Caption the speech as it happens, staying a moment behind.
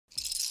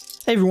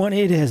Hey everyone,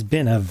 it has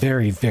been a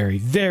very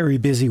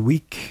busy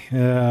week,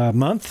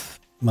 month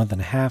and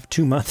a half,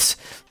 2 months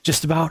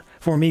just about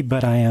for me,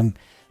 but I am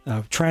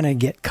trying to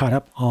get caught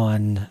up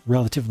on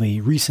relatively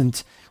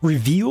recent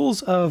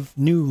reveals of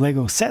new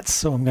Lego sets,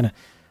 so I'm going to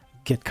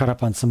get caught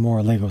up on some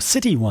more Lego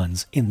City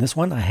ones. In this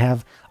one, I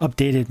have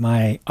updated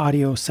my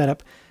audio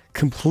setup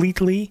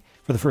completely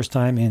for the first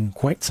time in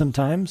quite some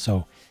time,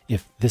 so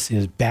if this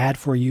is bad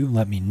for you,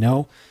 let me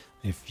know.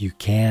 If you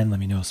can,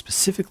 let me know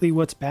specifically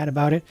what's bad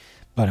about it,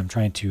 but I'm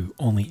trying to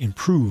only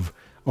improve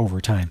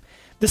over time.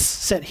 This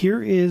set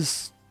here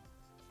is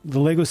the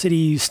Lego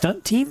City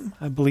Stunt Team,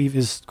 I believe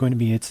is going to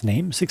be its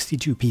name,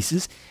 62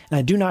 pieces. And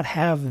I do not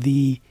have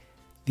the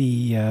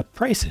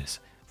prices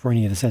for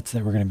any of the sets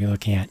that we're going to be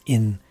looking at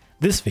in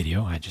this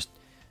video. I just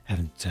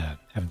haven't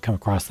come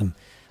across them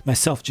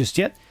myself just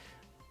yet.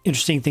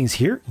 Interesting things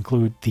here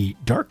include the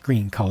dark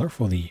green color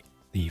for the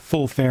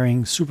full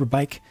fairing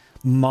Superbike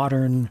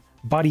modern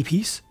body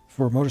piece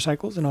for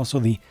motorcycles, and also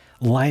the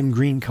lime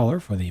green color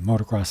for the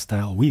motocross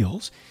style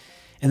wheels.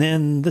 And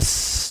then the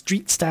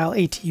street style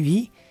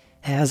ATV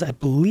has, I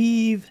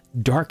believe,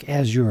 dark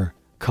azure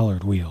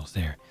colored wheels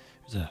there.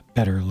 There's a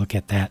better look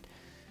at that,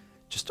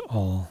 just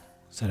all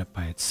set up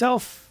by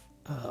itself.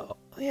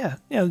 Yeah,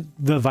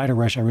 the Vita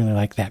Rush, I really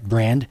like that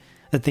brand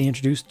that they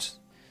introduced.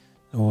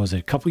 What was it,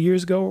 a couple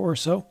years ago or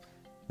so?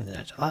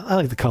 I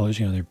like the colors,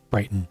 they're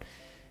bright and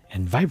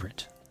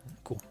vibrant.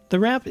 Cool. The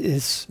ramp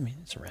is,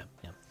 it's a ramp,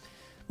 yeah.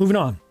 Moving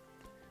on.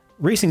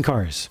 Racing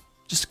cars.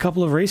 Just a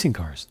couple of racing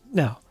cars.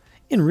 Now,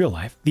 in real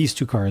life, these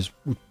two cars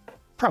would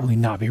probably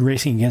not be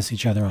racing against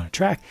each other on a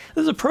track.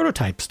 This is a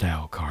prototype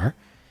style car,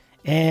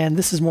 and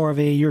this is more of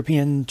a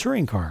European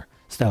touring car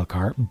style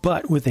car,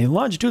 but with a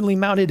longitudinally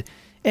mounted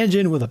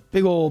engine with a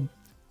big old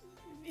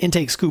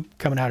intake scoop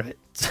coming out of it.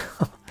 So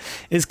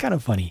it's kind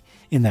of funny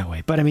in that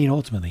way. But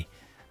ultimately,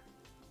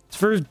 it's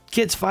for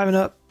kids 5 and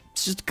up.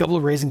 It's just a couple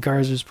of racing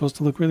cars that are supposed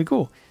to look really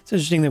cool. It's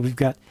interesting that we've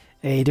got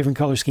a different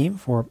color scheme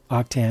for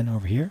Octane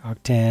over here.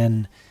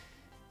 Octane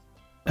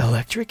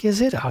Electric, is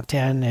it?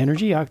 Octane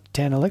Energy,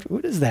 Octane Electric.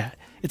 What is that?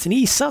 It's an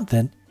E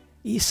something.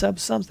 E sub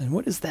something.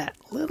 What is that?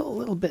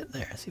 Little bit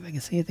there. See if I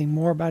can see anything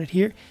more about it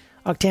here.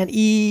 Octane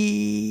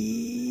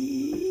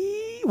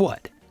E...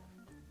 what?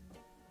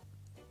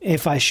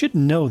 If I should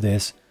know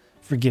this,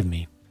 forgive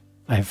me.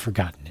 I have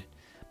forgotten it.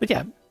 But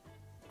yeah,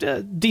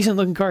 decent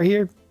looking car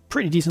here.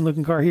 Pretty decent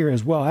looking car here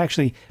as well. I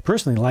actually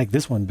personally like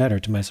this one better,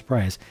 to my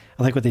surprise.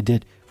 I like what they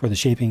did for the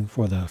shaping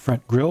for the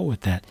front grille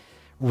with that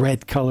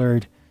red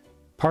colored,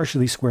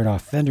 partially squared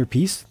off fender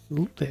piece.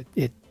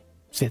 It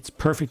sits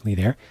perfectly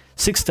there.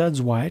 6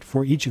 studs wide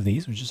for each of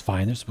these, which is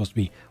fine. They're supposed to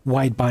be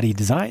wide body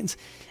designs.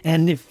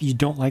 And if you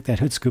don't like that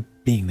hood scoop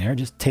being there,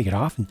 just take it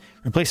off and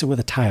replace it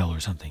with a tile or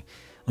something.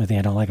 The only thing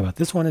I don't like about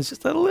this one is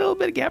just a little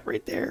bit of gap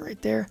right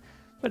there.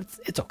 But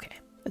it's okay.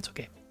 It's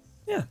okay.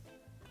 Yeah.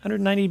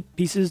 190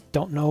 pieces.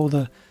 Don't know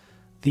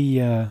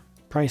the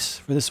price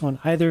for this one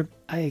either.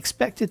 I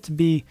expect it to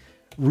be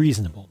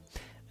reasonable.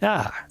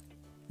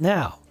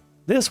 Now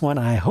this one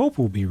I hope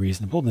will be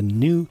reasonable. The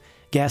new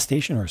gas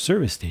station or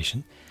service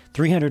station,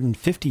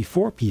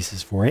 354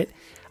 pieces for it.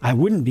 I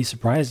wouldn't be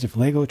surprised if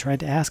Lego tried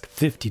to ask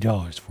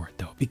 $50 for it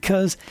though,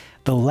 because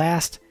the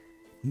last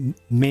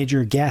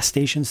major gas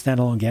station,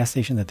 standalone gas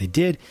station that they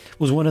did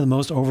was one of the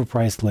most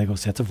overpriced Lego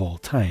sets of all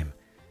time.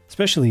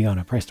 Especially on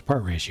a price to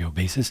part ratio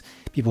basis.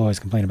 People always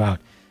complain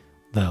about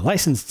the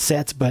licensed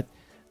sets, but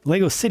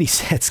Lego City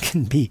sets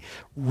can be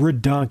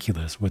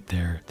redonkulous with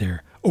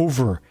their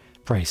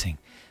overpricing.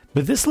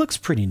 But this looks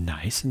pretty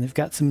nice, and they've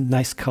got some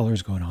nice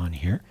colors going on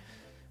here.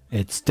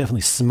 It's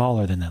definitely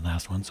smaller than that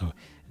last one, so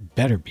it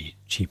better be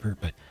cheaper,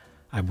 but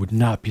I would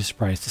not be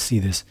surprised to see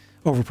this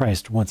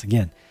overpriced once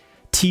again.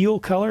 Teal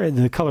color, and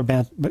the color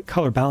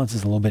balance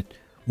is a little bit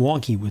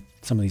wonky with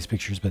some of these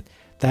pictures, but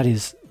that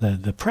is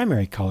the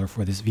primary color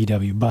for this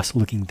VW bus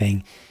looking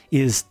thing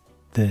is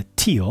the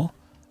teal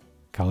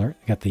color.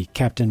 Got the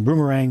Captain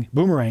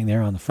Boomerang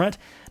there on the front.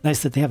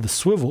 Nice that they have the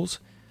swivels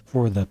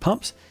for the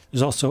pumps.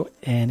 There's also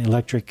an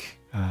electric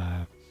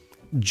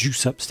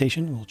juice up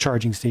station, a little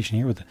charging station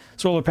here with the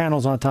solar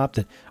panels on top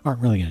that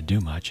aren't really going to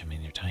do much.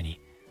 They're tiny.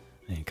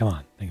 Come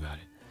on, think about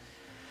it.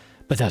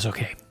 But that's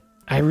okay.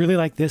 I really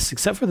like this,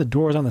 except for the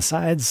doors on the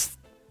sides.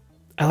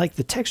 I like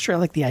the texture. I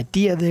like the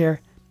idea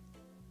there.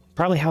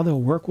 Probably how they'll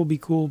work will be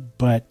cool,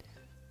 but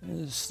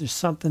there's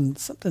something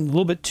a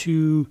little bit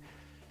too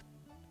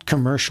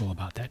commercial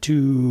about that,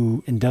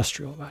 too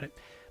industrial about it.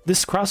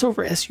 This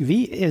crossover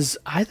SUV is,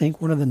 I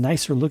think, one of the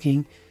nicer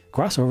looking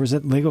crossovers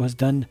that Lego has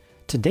done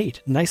to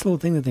date. Nice little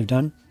thing that they've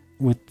done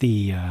with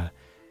the,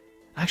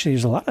 actually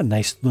there's a lot of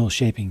nice little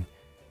shaping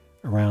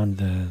around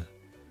the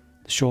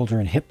shoulder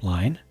and hip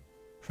line,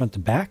 front to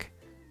back.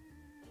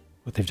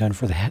 What they've done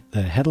for the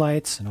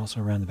headlights and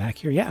also around the back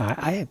here. Yeah,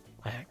 I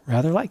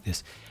rather like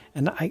this.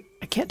 And I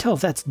can't tell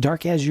if that's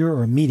dark azure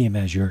or medium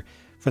azure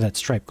for that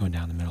stripe going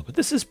down the middle. But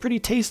this is pretty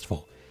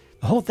tasteful.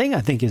 The whole thing,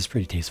 I think, is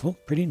pretty tasteful.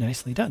 Pretty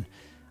nicely done.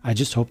 I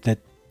just hope that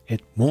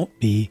it won't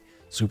be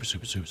super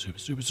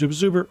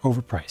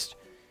overpriced.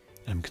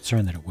 And I'm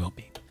concerned that it will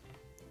be.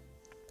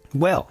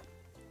 Well,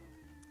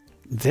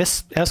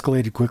 this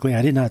escalated quickly.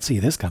 I did not see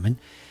this coming.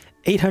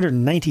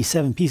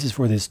 897 pieces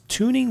for this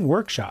tuning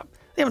workshop.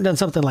 They haven't done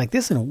something like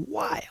this in a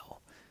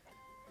while.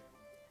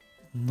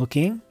 I'm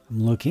looking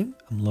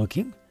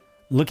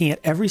at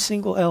every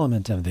single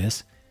element of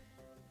this.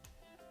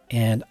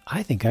 And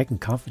I think I can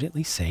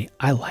confidently say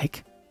I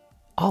like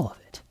all of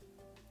it.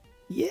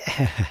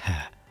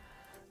 Yeah.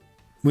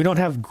 We don't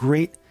have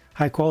great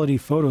high quality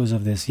photos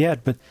of this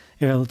yet, but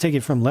I'll take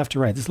it from left to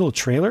right. This little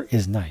trailer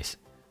is nice.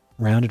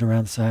 Rounded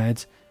around the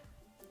sides.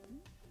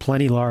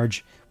 Plenty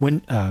large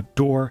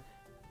door.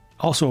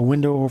 Also a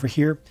window over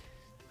here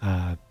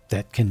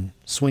that can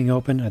swing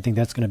open. I think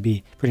that's going to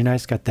be pretty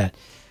nice. Got that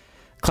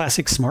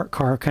classic smart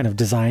car kind of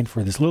design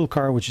for this little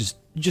car, which is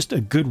just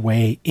a good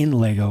way in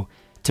Lego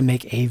to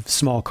make a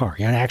small car,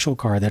 an actual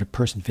car that a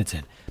person fits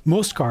in.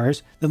 Most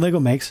cars that Lego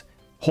makes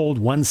hold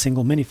one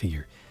single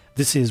minifigure.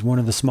 This is one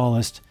of the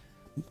smallest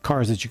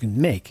cars that you can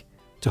make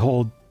to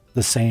hold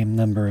the same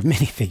number of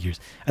minifigures.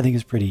 I think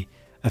it's pretty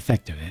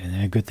effective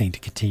and a good thing to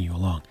continue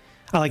along.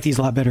 I like these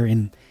a lot better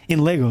in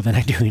Lego than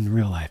I do in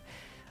real life.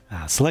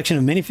 Selection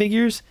of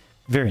minifigures,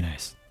 very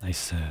nice.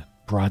 Nice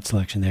broad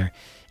selection there.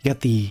 You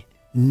got the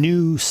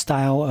new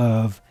style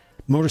of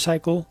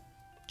motorcycle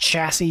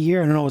chassis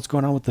here. I don't know what's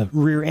going on with the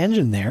rear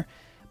engine there,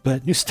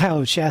 but new style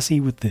of chassis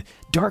with the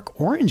dark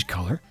orange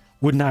color.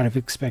 Would not have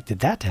expected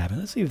that to happen.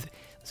 Let's see if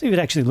it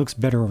actually looks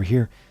better over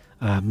here.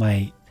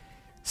 My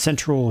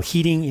central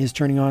heating is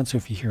turning on, so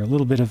if you hear a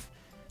little bit of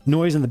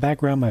noise in the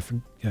background,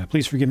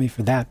 please forgive me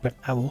for that. But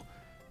I will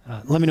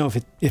let me know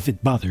if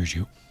it bothers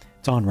you.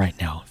 It's on right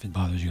now. If it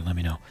bothers you, let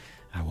me know.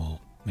 I will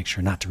make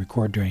sure not to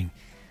record during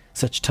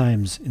such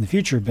times in the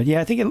future. But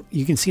yeah, I think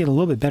you can see it a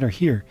little bit better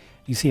here.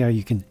 You see how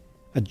you can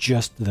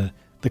adjust the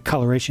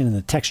coloration and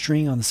the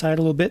texturing on the side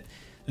a little bit.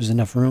 There's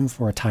enough room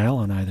for a tile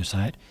on either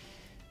side.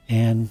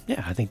 And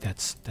yeah, I think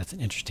that's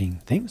an interesting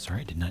thing.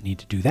 Sorry, I did not need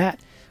to do that.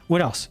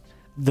 What else?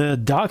 The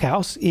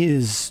doghouse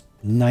is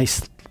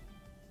nice.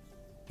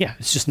 Yeah,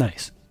 it's just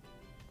nice.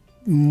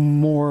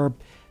 More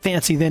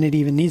fancy than it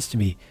even needs to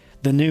be.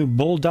 The new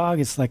bulldog,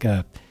 it's like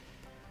a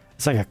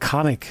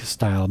comic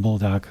style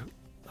bulldog,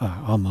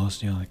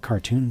 almost, like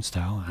cartoon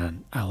style.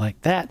 And I like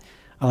that.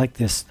 I like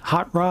this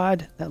hot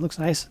rod. That looks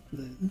nice.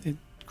 The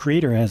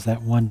creator has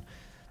that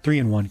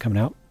 3-in-1 coming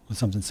out with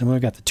something similar.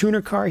 Got the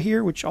tuner car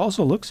here, which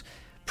also looks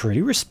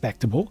pretty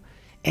respectable,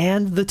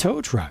 and the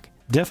tow truck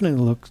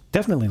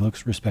definitely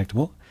looks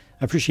respectable.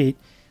 I appreciate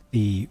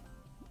the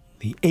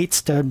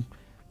 8-stud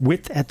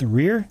width at the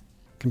rear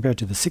compared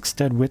to the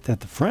 6-stud width at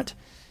the front,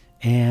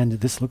 and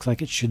this looks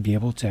like it should be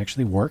able to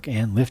actually work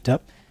and lift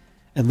up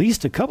at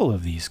least a couple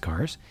of these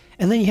cars.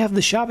 And then you have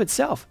the shop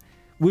itself,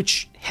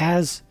 which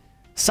has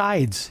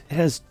sides. It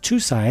has 2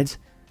 sides.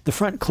 The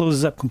front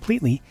closes up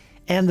completely,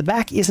 and the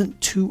back isn't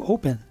too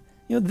open.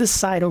 This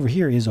side over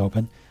here is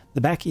open.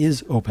 The back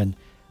is open,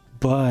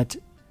 but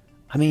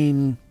I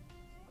mean,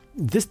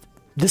 this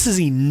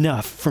is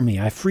enough for me.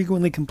 I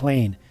constantly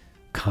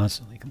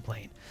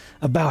complain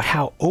about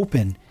how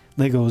open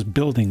Lego's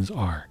buildings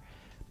are,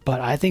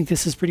 but I think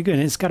this is pretty good.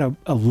 And it's got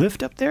a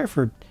lift up there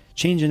for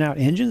changing out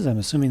engines. I'm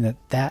assuming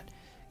that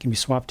can be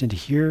swapped into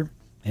here.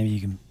 Maybe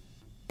you can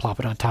plop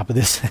it on top of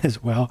this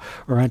as well,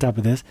 or on top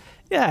of this.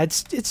 Yeah,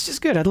 it's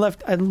just good. I'd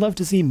love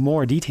to see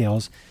more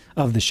details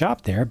of the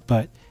shop there,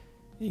 but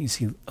you can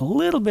see a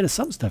little bit of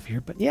some stuff here.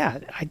 But yeah,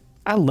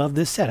 I love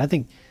this set. I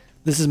think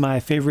this is my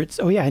favorite.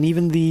 Oh yeah, and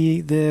even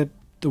the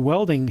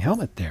welding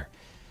helmet there.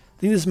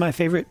 I think this is my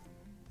favorite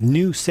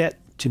new set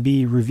to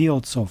be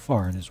revealed so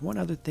far. And there's one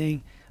other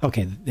thing.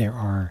 Okay, there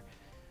are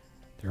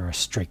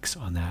streaks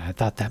on that. I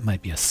thought that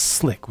might be a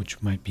slick,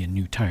 which might be a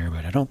new tire,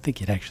 but I don't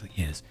think it actually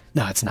is.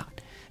 No, it's not.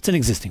 It's an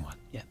existing one.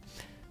 Yeah,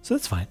 so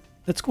that's fine.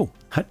 That's cool.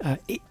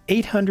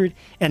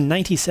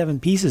 897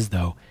 pieces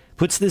though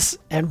puts this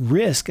at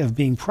risk of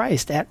being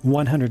priced at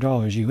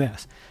 $100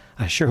 US.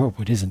 I sure hope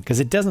it isn't, because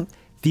it doesn't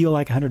feel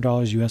like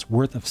 $100 US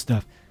worth of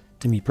stuff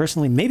to me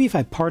personally. Maybe if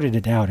I parted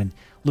it out and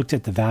looked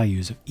at the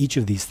values of each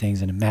of these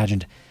things and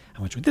imagined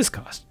how much would this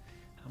cost,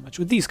 how much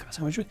would these cost,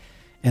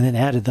 and then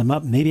added them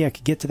up, maybe I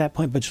could get to that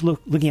point. But just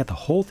looking at the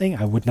whole thing,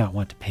 I would not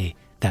want to pay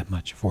that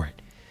much for it.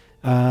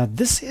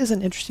 This is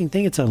an interesting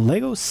thing. It's a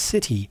Lego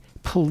City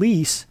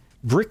Police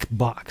brick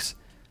box.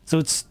 So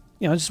it's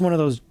just one of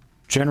those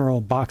general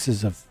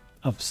boxes of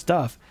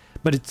stuff,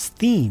 but it's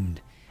themed,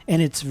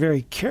 and it's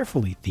very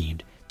carefully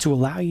themed to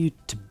allow you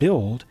to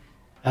build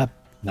a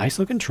nice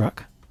looking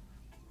truck,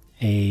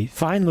 a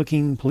fine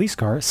looking police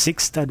car,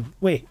 6-stud,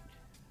 wait,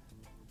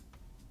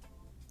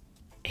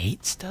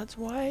 8 studs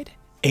wide?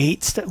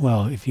 8 stud,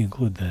 well, if you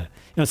include the,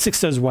 6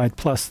 studs wide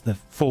plus the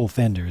full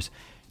fenders,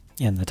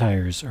 and the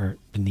tires are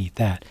beneath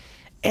that,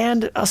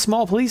 and a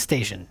small police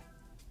station,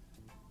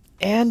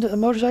 and a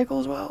motorcycle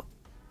as well.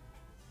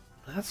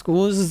 That's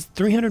cool. This is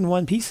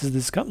 301 pieces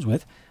this comes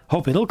with.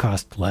 Hope it'll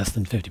cost less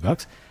than 50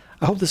 bucks.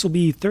 I hope this will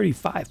be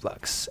 35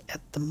 bucks at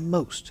the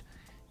most.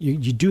 You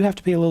do have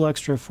to pay a little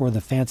extra for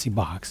the fancy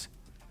box.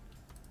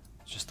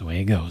 It's just the way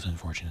it goes,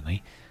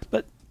 unfortunately.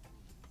 But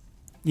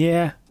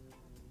yeah,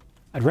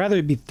 I'd rather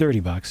it be 30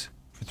 bucks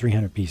for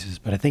 300 pieces,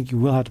 but I think you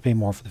will have to pay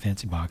more for the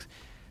fancy box.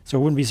 So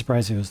I wouldn't be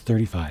surprised if it was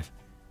 35.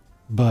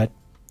 But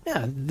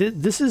yeah,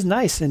 this is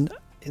nice, and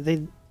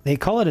they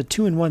call it a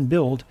 2-in-1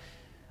 build.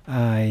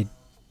 I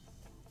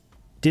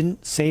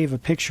didn't save a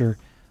picture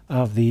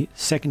of the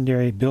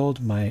secondary build.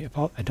 I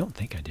don't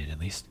think I did, at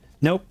least.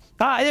 Nope.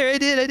 There I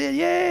did.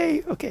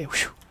 Yay. Okay.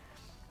 Whew.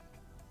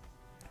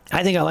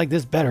 I think I like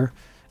this better.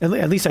 At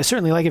least I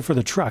certainly like it for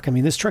the truck. I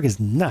mean, this truck is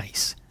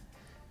nice.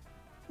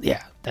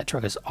 Yeah, that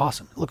truck is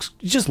awesome. It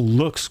just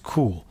looks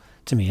cool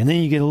to me. And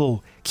then you get a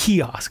little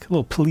kiosk, a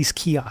little police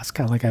kiosk,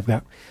 kind of like I've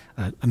got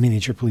a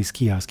miniature police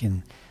kiosk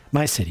in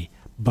my city.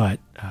 But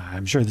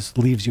I'm sure this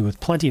leaves you with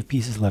plenty of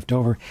pieces left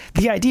over.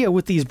 The idea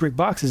with these brick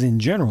boxes in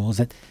general is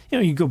that, you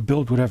know, you go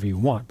build whatever you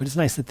want, but it's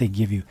nice that they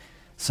give you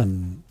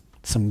some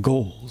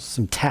goals,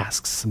 some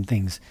tasks, some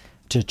things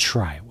to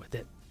try with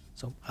it.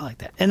 So I like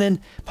that. And then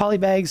poly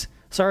bags,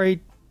 sorry,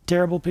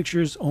 terrible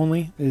pictures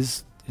only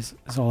is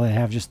all I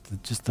have. Just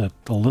the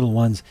little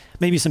ones.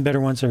 Maybe some better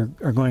ones are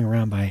going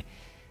around by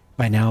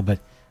now. But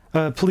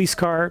police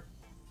car,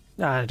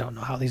 I don't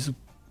know how these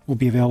will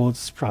be available.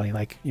 It's probably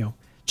like, you know,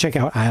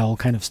 checkout aisle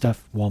kind of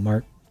stuff.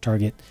 Walmart,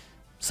 Target.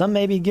 Some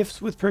maybe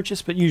gifts with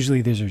purchase, but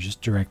usually these are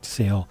just direct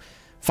sale,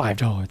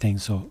 $5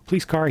 things. So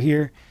police car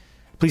here,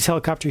 police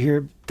helicopter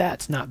here.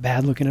 That's not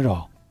bad looking at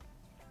all.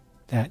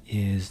 That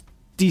is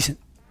decent.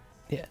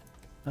 Yeah,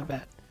 not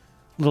bad.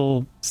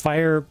 Little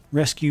fire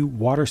rescue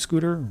water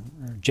scooter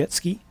or jet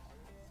ski.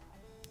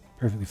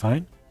 Perfectly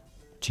fine.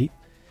 Cheap.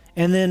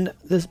 And then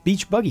this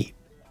beach buggy,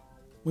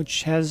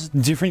 which has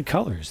different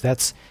colors.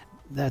 That's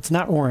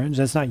not orange.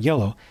 That's not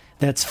yellow.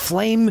 That's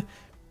flame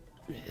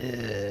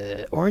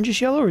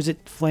orangish yellow, or is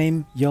it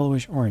flame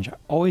yellowish orange? I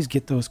always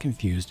get those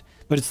confused,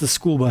 but it's the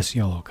school bus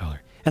yellow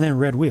color. And then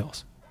red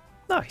wheels.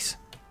 Nice.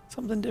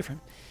 Something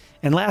different.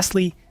 And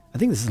lastly, I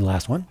think this is the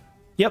last one.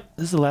 Yep,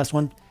 this is the last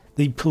one.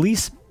 The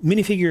police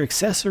minifigure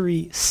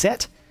accessory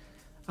set.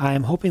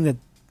 I'm hoping that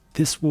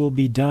this will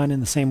be done in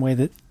the same way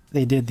that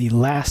they did the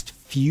last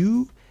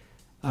few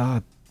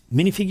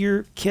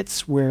minifigure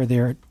kits, where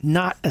they're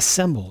not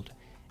assembled,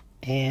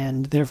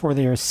 and therefore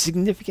they are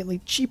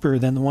significantly cheaper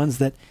than the ones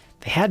that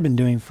they had been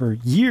doing for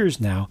years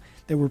now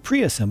that were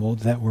pre-assembled,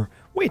 that were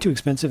way too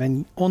expensive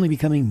and only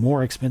becoming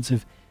more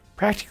expensive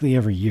practically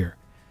every year.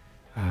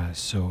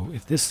 So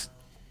if this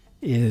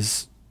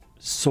is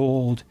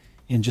sold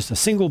in just a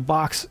single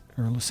box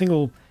or a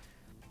single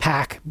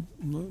pack,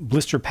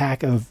 blister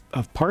pack of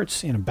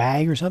parts in a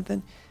bag or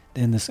something,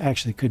 then this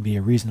actually could be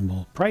a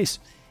reasonable price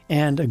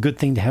and a good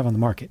thing to have on the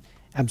market.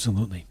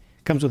 Absolutely.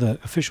 Comes with an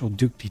official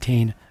Duke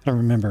Detain. I don't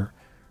remember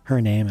her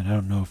name, and I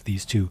don't know if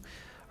these two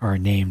are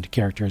named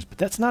characters, but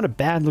that's not a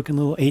bad looking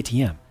little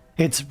ATM.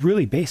 It's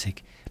really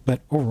basic,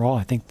 but overall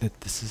I think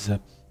that this is a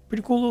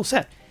pretty cool little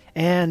set.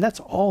 And that's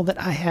all that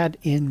I had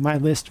in my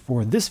list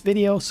for this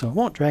video, so I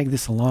won't drag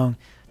this along.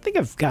 I think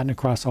I've gotten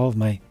across all of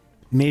my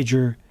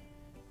major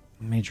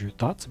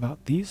thoughts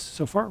about these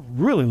so far.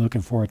 Really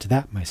looking forward to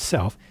that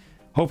myself.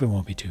 Hope it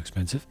won't be too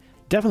expensive.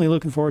 Definitely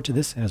looking forward to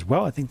this as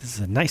well. I think this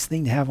is a nice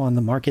thing to have on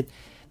the market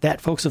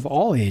that folks of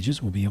all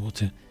ages will be able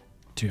to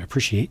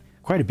appreciate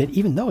quite a bit,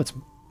 even though it's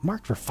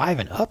marked for 5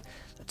 and up.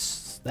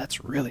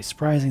 That's really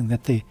surprising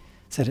that they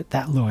set it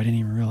that low. I didn't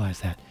even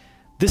realize that.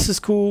 This is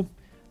cool.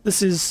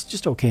 This is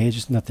just okay,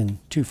 just nothing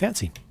too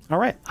fancy. All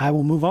right, I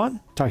will move on.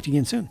 Talk to you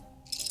again soon.